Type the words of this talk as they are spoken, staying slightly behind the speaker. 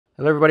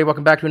Hello everybody,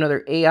 welcome back to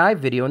another AI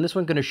video. In this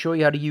one, I'm going to show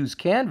you how to use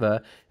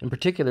Canva, in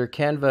particular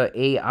Canva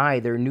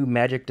AI, their new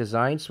magic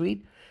design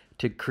suite,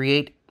 to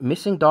create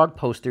missing dog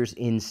posters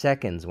in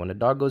seconds. When a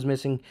dog goes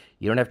missing,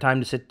 you don't have time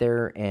to sit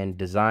there and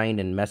design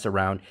and mess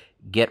around.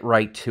 Get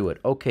right to it.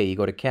 Okay, you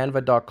go to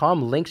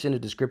canva.com, links in the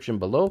description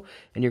below,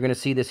 and you're going to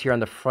see this here on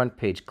the front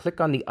page.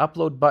 Click on the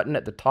upload button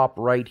at the top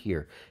right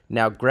here.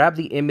 Now grab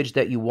the image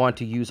that you want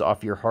to use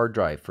off your hard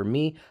drive. For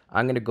me,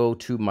 I'm going to go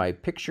to my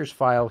pictures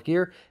file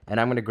here, and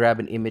I'm going to grab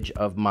an image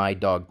of my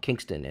dog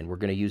Kingston, and we're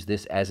going to use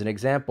this as an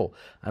example.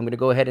 I'm going to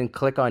go ahead and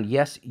click on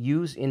yes,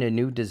 use in a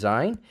new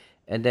design,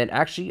 and then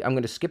actually I'm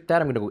going to skip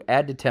that. I'm going to go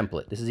add to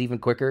template. This is even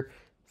quicker,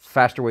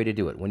 faster way to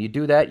do it. When you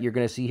do that, you're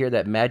going to see here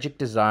that Magic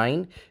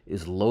Design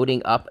is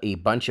loading up a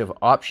bunch of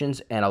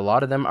options, and a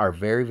lot of them are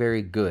very,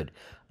 very good.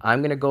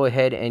 I'm going to go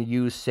ahead and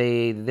use,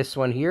 say, this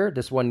one here,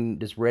 this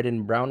red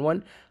and brown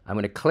one. I'm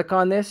going to click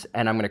on this,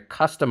 and I'm going to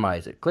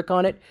customize it. Click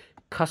on it,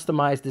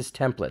 customize this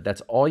template.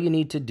 That's all you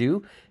need to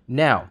do.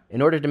 Now,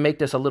 in order to make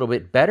this a little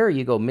bit better,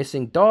 you go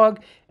missing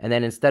dog, and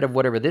then instead of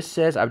whatever this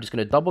says, I'm just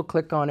going to double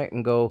click on it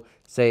and go,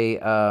 say,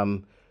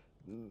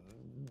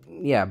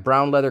 yeah,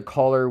 brown leather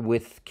collar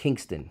with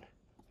Kingston.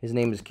 His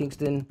name is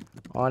Kingston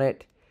on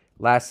it.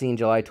 Last seen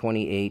July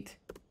 28th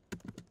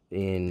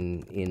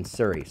in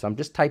Surrey. So I'm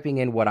just typing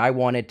in what I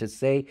want it to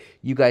say.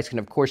 You guys can,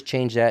 of course,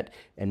 change that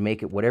and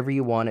make it whatever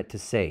you want it to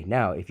say.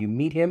 Now, if you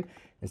meet him,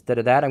 instead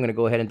of that, I'm going to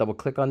go ahead and double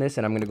click on this,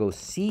 and I'm going to go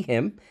see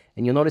him.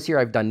 And you'll notice here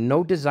I've done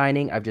no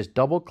designing. I've just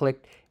double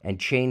clicked and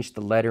changed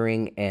the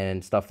lettering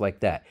and stuff like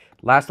that.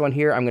 Last one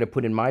here, I'm going to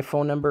put in my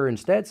phone number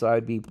instead. So I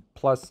would be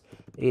plus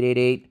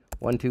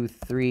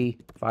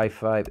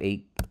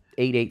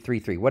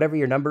 888-123-558-8833, whatever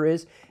your number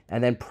is.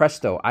 And then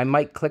presto, I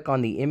might click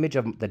on the image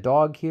of the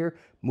dog here,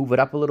 move it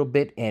up a little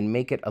bit and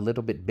make it a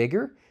little bit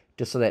bigger,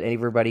 just so that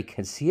everybody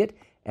can see it.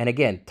 And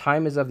again,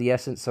 time is of the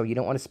essence, so you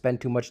don't want to spend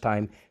too much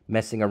time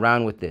messing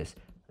around with this.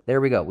 There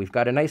we go. We've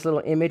got a nice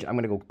little image. I'm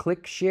going to go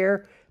click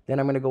share. Then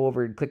I'm going to go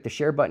over and click the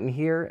share button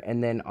here.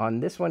 And then on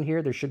this one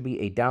here, there should be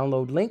a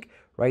download link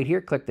right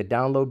here. Click the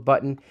download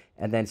button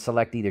and then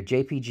select either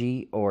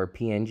JPG or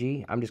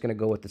PNG. I'm just going to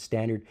go with the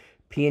standard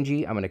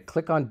PNG. I'm going to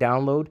click on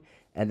download,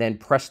 and then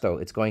presto,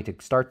 it's going to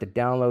start the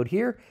download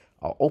here.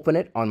 I'll open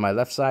it on my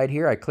left side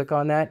here. I click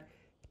on that.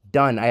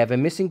 Done. I have a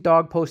missing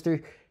dog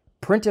poster.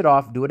 Print it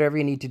off. Do whatever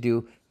you need to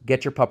do.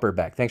 Get your pupper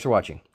back. Thanks for watching.